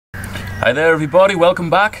Hi there everybody,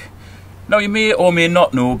 welcome back. Now you may or may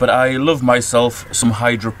not know, but I love myself some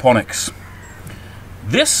hydroponics.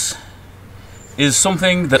 This is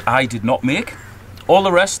something that I did not make. All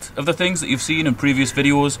the rest of the things that you've seen in previous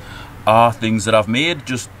videos are things that I've made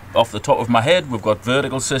just off the top of my head. We've got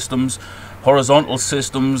vertical systems, horizontal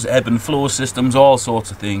systems, ebb and flow systems, all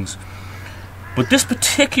sorts of things. But this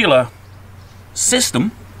particular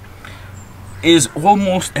system is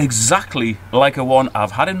almost exactly like a one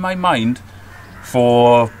I've had in my mind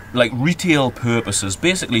for like retail purposes,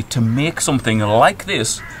 basically to make something like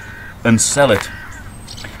this and sell it.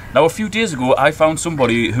 Now a few days ago I found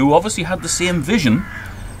somebody who obviously had the same vision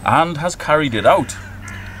and has carried it out,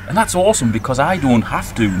 and that's awesome because I don't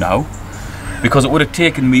have to now, because it would have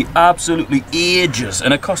taken me absolutely ages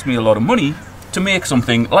and it cost me a lot of money to make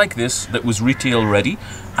something like this that was retail ready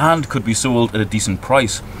and could be sold at a decent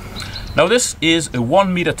price. Now this is a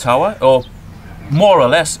 1 meter tower, or more or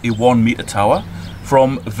less a 1 meter tower,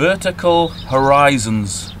 from Vertical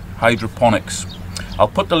Horizons Hydroponics. I'll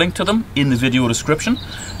put the link to them in the video description,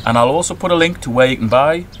 and I'll also put a link to where you can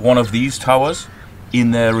buy one of these towers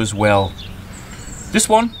in there as well. This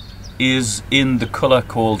one is in the colour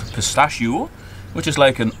called pistachio, which is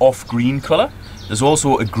like an off-green colour. There's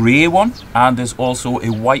also a grey one, and there's also a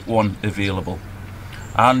white one available.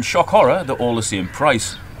 And shock horror, they're all the same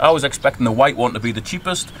price. I was expecting the white one to be the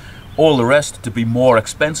cheapest, all the rest to be more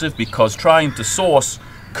expensive, because trying to source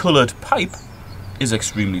coloured pipe is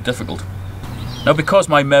extremely difficult. Now because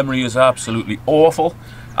my memory is absolutely awful,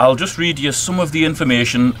 I'll just read you some of the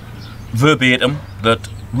information verbatim that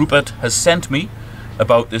Rupert has sent me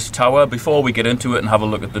about this tower before we get into it and have a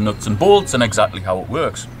look at the nuts and bolts and exactly how it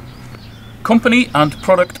works. Company and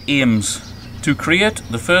product aims to create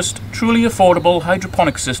the first truly affordable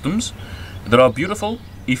hydroponic systems that are beautiful,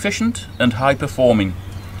 efficient and high performing.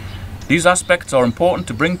 These aspects are important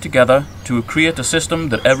to bring together to create a system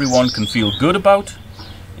that everyone can feel good about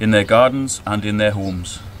in their gardens and in their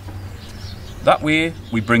homes. That way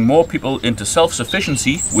we bring more people into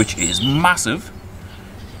self-sufficiency, which is massive,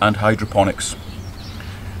 and hydroponics.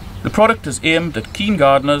 The product is aimed at keen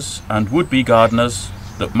gardeners and would-be gardeners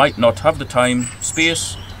that might not have the time,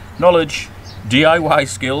 space, knowledge, DIY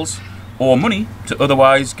skills or money to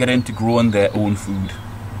otherwise get into growing their own food.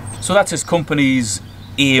 So that's his company's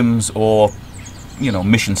aims, or, you know,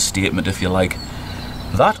 mission statement if you like.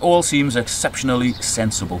 That all seems exceptionally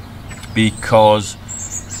sensible because,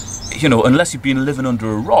 you know, unless you've been living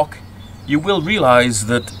under a rock, you will realize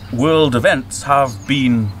that world events have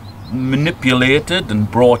been manipulated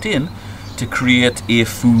and brought in to create a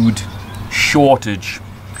food shortage,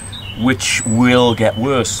 which will get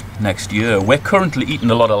worse next year. We're currently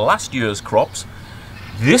eating a lot of last year's crops.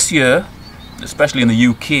 This year, especially in the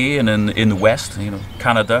UK and in the West, you know,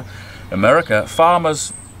 Canada, America,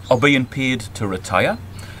 farmers are being paid to retire.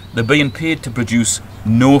 They're being paid to produce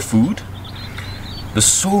no food. There's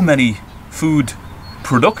so many food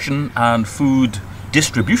production and food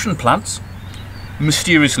distribution plants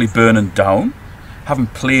mysteriously burning down, having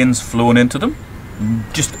planes flown into them,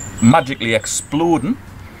 just magically exploding.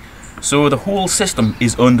 So the whole system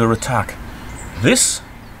is under attack. This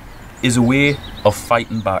is a way of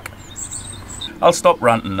fighting back. I'll stop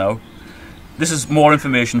ranting now. This is more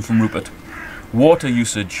information from Rupert. Water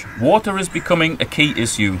usage. Water is becoming a key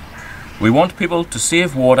issue. We want people to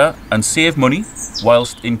save water and save money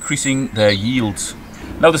whilst increasing their yields.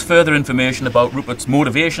 Now there's further information about Rupert's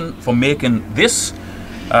motivation for making this,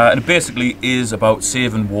 and it basically is about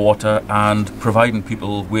saving water and providing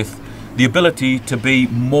people with the ability to be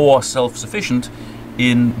more self-sufficient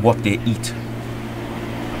in what they eat.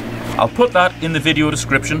 I'll put that in the video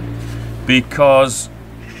description because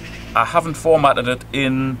I haven't formatted it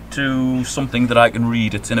into something that I can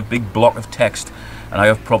read. It's in a big block of text and I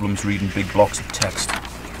have problems reading big blocks of text.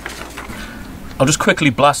 I'll just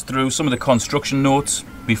quickly blast through some of the construction notes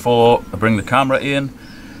before I bring the camera in.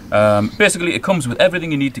 Basically it comes with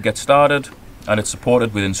everything you need to get started, and it's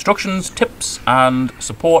supported with instructions, tips and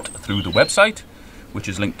support through the website, which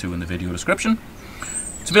is linked to in the video description.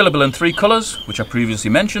 It's available in 3 colours, which I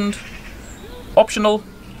previously mentioned. Optional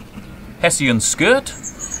Hessian skirt.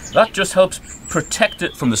 That just helps protect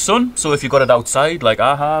it from the sun, so if you've got it outside like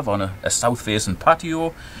I have on a south facing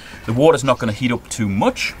patio, the water's not going to heat up too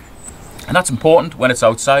much. And that's important when it's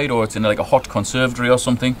outside or it's in like a hot conservatory or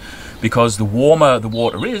something, because the warmer the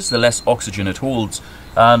water is, the less oxygen it holds,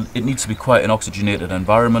 and it needs to be quite an oxygenated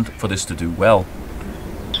environment for this to do well.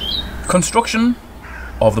 Construction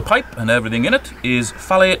of the pipe and everything in it is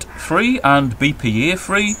phthalate free and BPA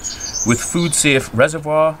free, with food safe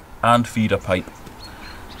reservoir and feeder pipe.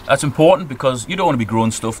 That's important because you don't want to be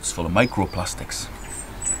growing stuff that's full of microplastics.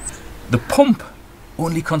 The pump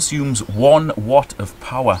only consumes 1 watt of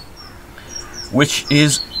power, which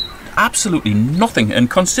is absolutely nothing. And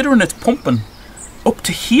considering it's pumping up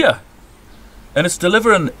to here and it's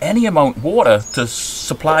delivering any amount of water to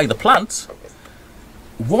supply the plants,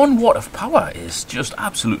 1 watt of power is just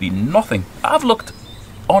absolutely nothing. I've looked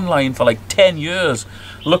online for like 10 years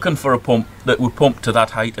looking for a pump that would pump to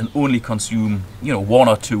that height and only consume, you know, 1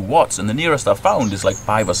 or 2 watts, and the nearest I found is like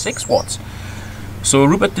 5 or 6 watts. So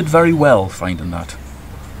Rupert did very well finding that.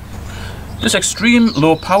 This extreme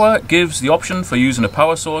low power gives the option for using a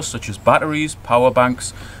power source such as batteries, power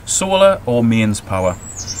banks, solar or mains power.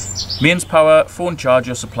 Mains power phone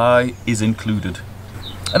charger supply is included,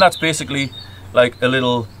 and that's basically like a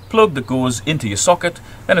little plug that goes into your socket,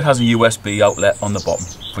 and it has a USB outlet on the bottom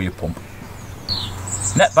for your pump.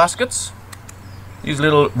 Net baskets, these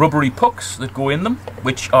little rubbery pucks that go in them,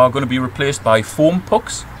 which are going to be replaced by foam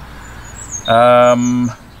pucks.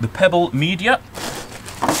 The pebble media,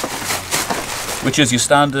 which is your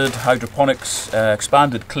standard hydroponics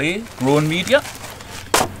expanded clay grown media,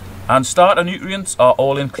 and starter nutrients are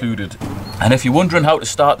all included. And if you're wondering how to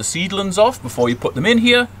start the seedlings off before you put them in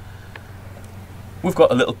here, we've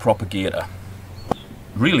got a little propagator.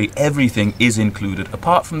 Really everything is included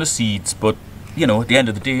apart from the seeds, but you know, at the end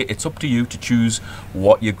of the day, it's up to you to choose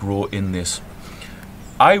what you grow in this.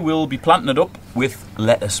 I will be planting it up with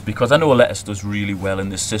lettuce because I know lettuce does really well in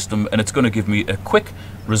this system, and it's going to give me a quick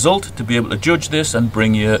result to be able to judge this and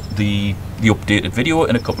bring you the updated video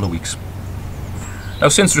in a couple of weeks. Now,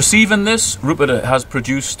 since receiving this, Rupert has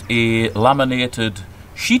produced a laminated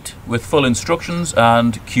sheet with full instructions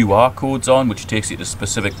and QR codes on, which takes you to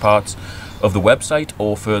specific parts of the website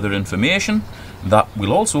or further information. That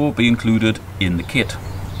will also be included in the kit.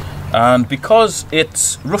 And because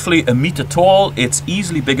it's roughly a metre tall, it's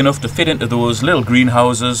easily big enough to fit into those little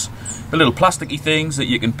greenhouses, the little plasticky things that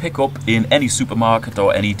you can pick up in any supermarket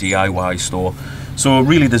or any DIY store. So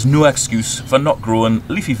really there's no excuse for not growing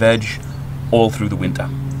leafy veg all through the winter,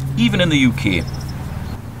 even in the UK.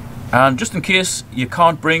 And just in case you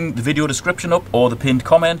can't bring the video description up or the pinned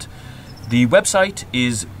comment, the website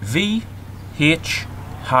is VH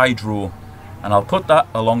Hydro, and I'll put that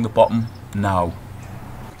along the bottom now.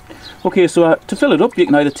 Okay, so to fill it up, you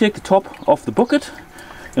can either take the top off the bucket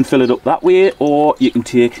and fill it up that way, or you can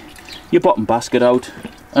take your bottom basket out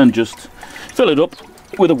and just fill it up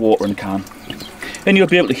with a watering can. And you'll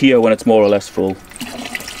be able to hear when it's more or less full.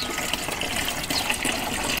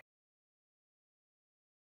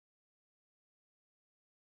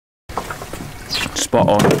 Spot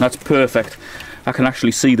on, that's perfect. I can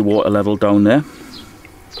actually see the water level down there.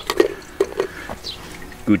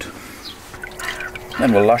 Good.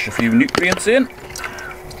 Then we'll lash a few nutrients in.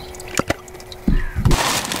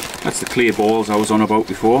 That's the clay balls I was on about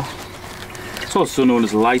before. It's also known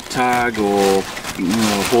as light tag or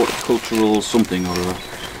horticultural something or other.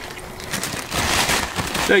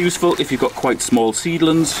 They're useful if you've got quite small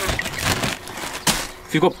seedlings.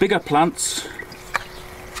 If you've got bigger plants,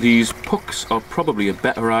 these pucks are probably a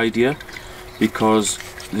better idea because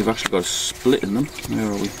they've actually got a split in them.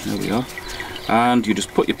 Where are we? There we are. And you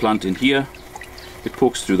just put your plant in here. It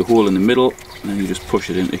pokes through the hole in the middle, and then you just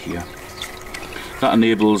push it into here. That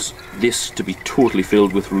enables this to be totally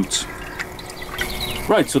filled with roots.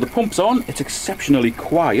 Right, so the pump's on. It's exceptionally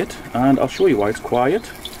quiet, and I'll show you why it's quiet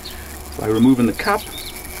by removing the cap.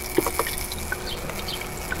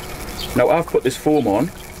 Now I've put this foam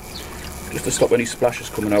on just to stop any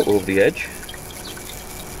splashes coming out over the edge.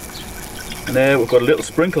 And there we've got a little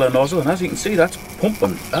sprinkler nozzle, and as you can see, that's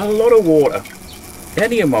pumping a lot of water.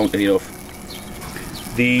 Any amount enough.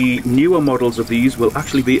 The newer models of these will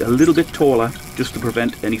actually be a little bit taller just to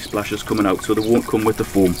prevent any splashes coming out, so they won't come with the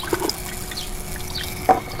foam.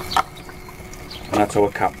 And that's our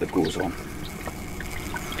cap that goes on.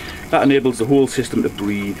 That enables the whole system to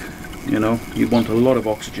breathe. You know, you want a lot of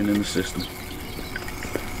oxygen in the system.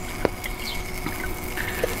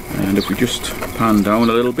 And if we just pan down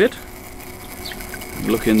a little bit,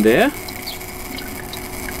 look in there,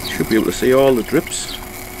 you should be able to see all the drips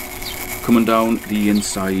coming down the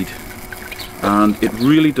inside, and it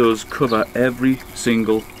really does cover every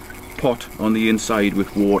single pot on the inside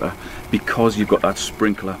with water because you've got that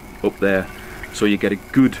sprinkler up there, so you get a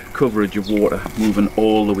good coverage of water moving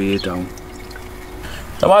all the way down.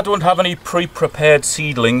 Now I don't have any pre-prepared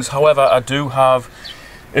seedlings, however I do have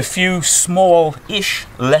a few small-ish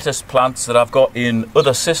lettuce plants that I've got in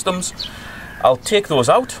other systems. I'll take those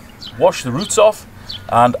out, wash the roots off,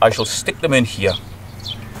 and I shall stick them in here.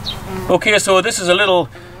 Okay, so this is a little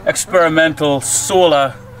experimental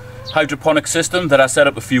solar hydroponic system that I set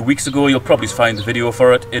up a few weeks ago. You'll probably find the video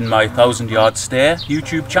for it in my 1000 Yard Stare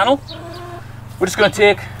YouTube channel. We're just going to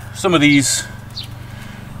take some of these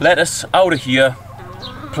lettuce out of here,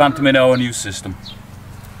 plant them in our new system.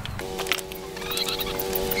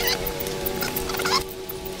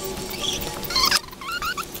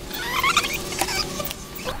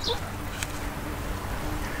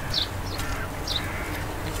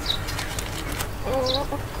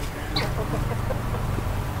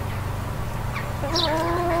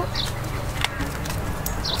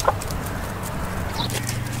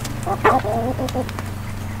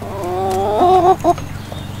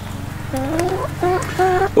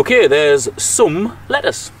 Okay, there's some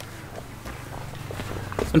lettuce.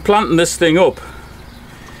 And planting this thing up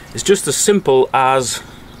is just as simple as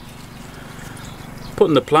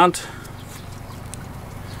putting the plant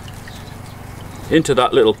into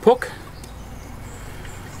that little puck,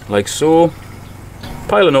 like so,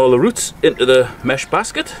 piling all the roots into the mesh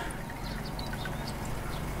basket,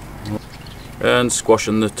 and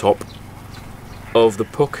squashing the top of the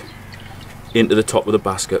puck into the top of the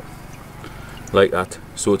basket, like that,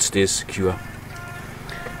 so it stays secure.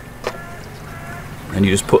 And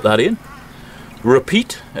you just put that in,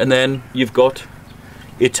 repeat, and then you've got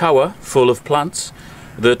a tower full of plants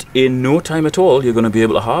that in no time at all you're going to be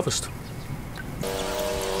able to harvest.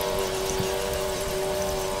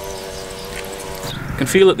 You can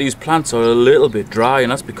feel that these plants are a little bit dry,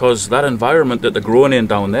 and that's because that environment that they're growing in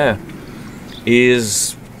down there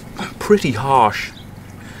is pretty harsh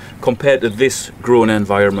compared to this growing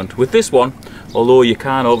environment. With this one, although you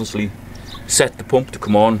can obviously set the pump to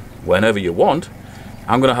come on whenever you want,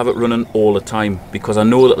 I'm going to have it running all the time because I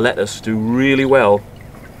know that lettuce do really well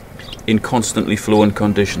in constantly flowing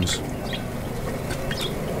conditions.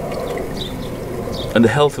 And the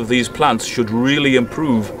health of these plants should really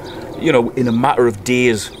improve, you know, in a matter of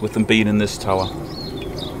days with them being in this tower.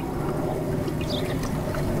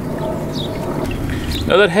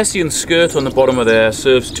 Now that Hessian skirt on the bottom of there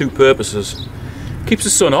serves two purposes. Keeps the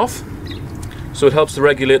sun off, so it helps to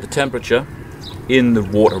regulate the temperature in the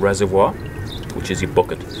water reservoir, which is your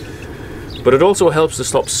bucket. But it also helps to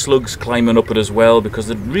stop slugs climbing up it as well, because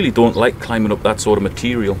they really don't like climbing up that sort of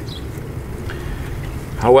material.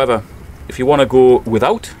 However, if you want to go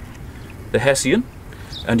without the Hessian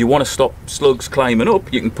and you want to stop slugs climbing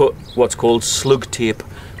up, you can put what's called slug tape,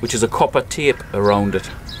 which is a copper tape around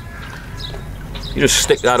it. You just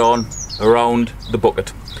stick that on around the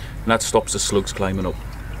bucket and that stops the slugs climbing up.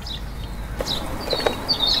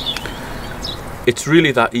 It's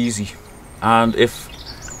really that easy, and if,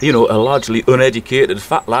 you know, a largely uneducated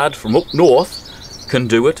fat lad from up north can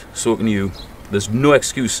do it, so can you. There's no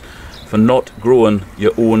excuse for not growing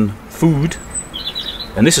your own food,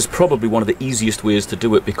 and this is probably one of the easiest ways to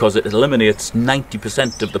do it because it eliminates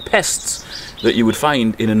 90% of the pests that you would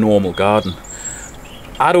find in a normal garden.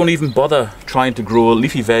 I don't even bother trying to grow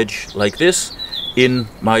leafy veg like this in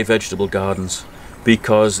my vegetable gardens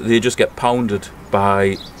because they just get pounded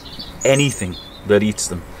by anything that eats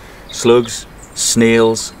them. Slugs,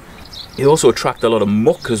 snails. They also attract a lot of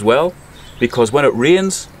muck as well because when it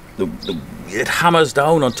rains, it hammers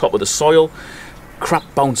down on top of the soil, crap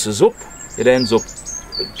bounces up, it ends up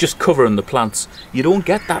just covering the plants. You don't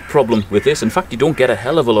get that problem with this. In fact, you don't get a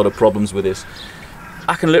hell of a lot of problems with this.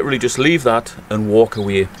 I can literally just leave that and walk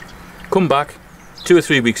away. Come back 2 or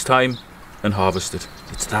 3 weeks time and harvest it.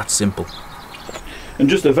 It's that simple. And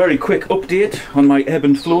just a very quick update on my ebb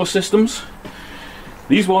and flow systems.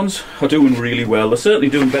 These ones are doing really well. They're certainly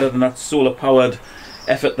doing better than that solar powered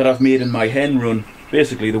effort that I've made in my hen run.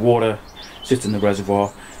 Basically the water sits in the reservoir,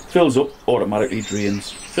 fills up, automatically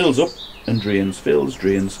drains, fills up and drains, fills,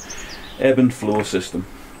 drains. Ebb and flow system.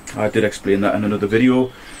 I did explain that in another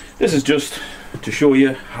video. This is just to show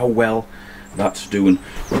you how well that's doing.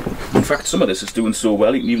 In fact, some of this is doing so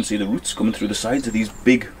well you can even see the roots coming through the sides of these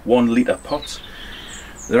big 1 litre pots.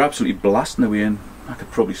 They're absolutely blasting away, and I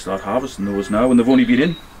could probably start harvesting those now, and they've only been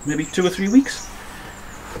in maybe 2 or 3 weeks.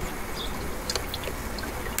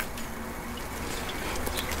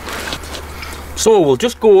 So we'll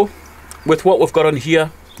just go with what we've got on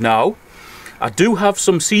here now. I do have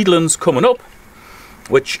some seedlings coming up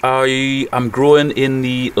which I am growing in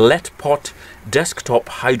the Let Pot desktop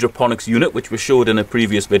hydroponics unit, which was showed in a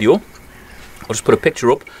previous video. I'll just put a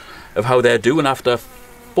picture up of how they're doing after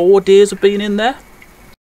 4 days of being in there.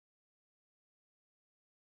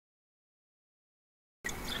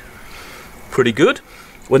 Pretty good.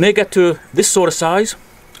 When they get to this sort of size,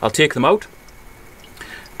 I'll take them out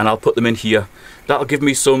and I'll put them in here. That'll give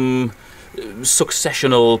me some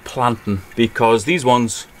successional planting, because these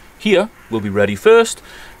ones here will be ready first,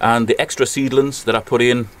 and the extra seedlings that I put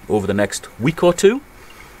in over the next week or two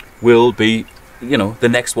will be, you know, the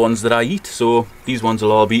next ones that I eat. So these ones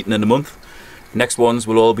will all be eaten in a month. Next ones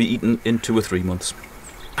will all be eaten in 2 or 3 months.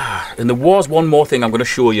 And there was one more thing I'm going to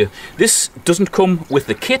show you. This doesn't come with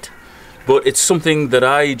the kit, but it's something that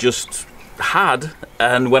I just had,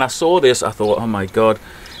 and when I saw this I thought, oh my god,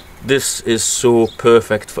 this is so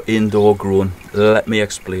perfect for indoor growing. Let me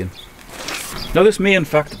explain. Now this may in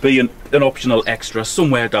fact be an optional extra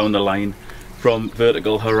somewhere down the line from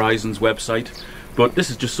Vertical Horizon's website, but this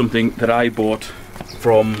is just something that I bought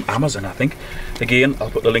from Amazon, I think. Again, I'll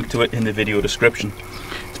put the link to it in the video description.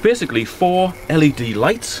 It's basically 4 LED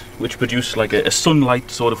lights which produce like a sunlight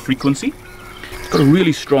sort of frequency. It's got a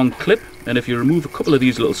really strong clip, and if you remove a couple of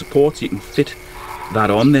these little supports you can fit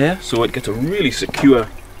that on there, so it gets a really secure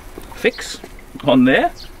fix on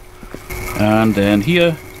there. And then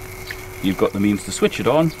here you've got the means to switch it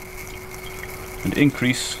on and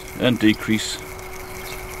increase and decrease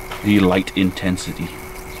the light intensity.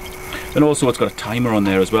 And also it's got a timer on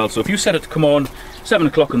there as well, so if you set it to come on 7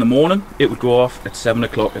 o'clock in the morning, it would go off at 7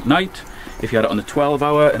 o'clock at night. If you had it on the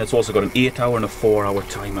 12-hour, and it's also got an 8-hour and a 4-hour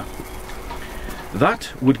timer.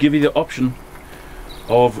 That would give you the option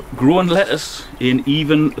of growing lettuce in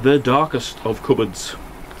even the darkest of cupboards.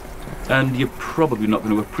 And you're probably not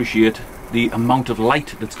going to appreciate the amount of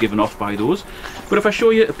light that's given off by those. But if I show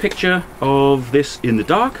you a picture of this in the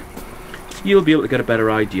dark, you'll be able to get a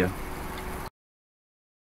better idea.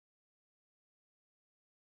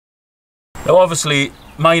 Now obviously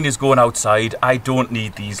mine is going outside, I don't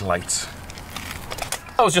need these lights.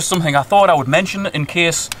 That was just something I thought I would mention in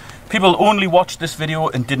case people only watched this video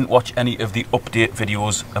and didn't watch any of the update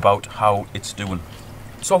videos about how it's doing.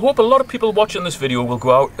 So I hope a lot of people watching this video will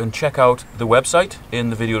go out and check out the website in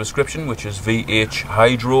the video description, which is VH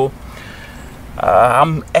Hydro.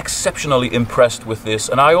 I'm exceptionally impressed with this,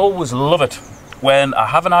 and I always love it when I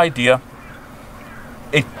have an idea,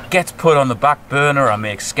 it gets put on the back burner, I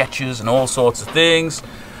make sketches and all sorts of things,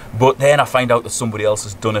 but then I find out that somebody else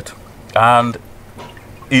has done it, and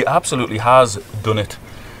he absolutely has done it.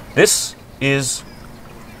 This is,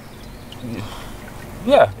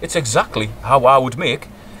 yeah, it's exactly how I would make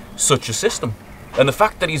such a system. And the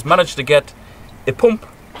fact that he's managed to get a pump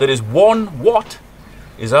that is 1 watt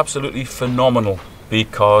is absolutely phenomenal,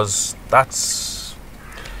 because that's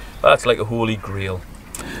like a holy grail.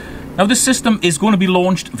 Now this system is going to be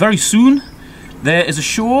launched very soon. There is a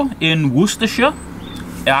show in Worcestershire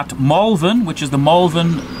at Malvern, which is the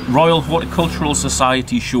Malvern Royal Horticultural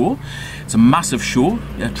Society show. It's a massive show.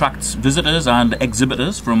 It attracts visitors and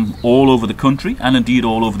exhibitors from all over the country, and indeed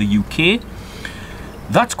all over the UK.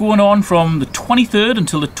 That's going on from the 23rd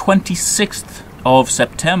until the 26th of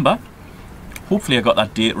September. Hopefully I got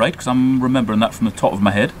that date right, because I'm remembering that from the top of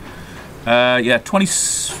my head. Yeah,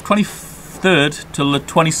 23rd till the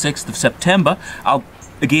 26th of September. I'll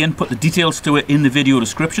again put the details to it in the video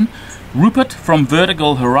description. Rupert from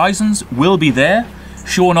Vertical Horizons will be there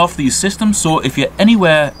showing off these systems, so if you're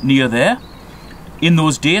anywhere near there in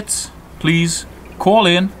those dates, please call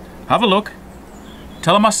in, have a look,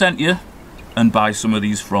 tell him I sent you, and buy some of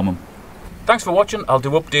these from him. Thanks for watching. I'll do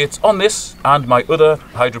updates on this and my other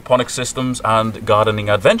hydroponic systems and gardening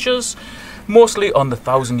adventures, mostly on the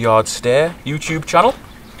 1000 Yard Stare YouTube channel.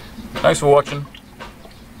 Thanks for watching.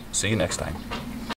 See you next time.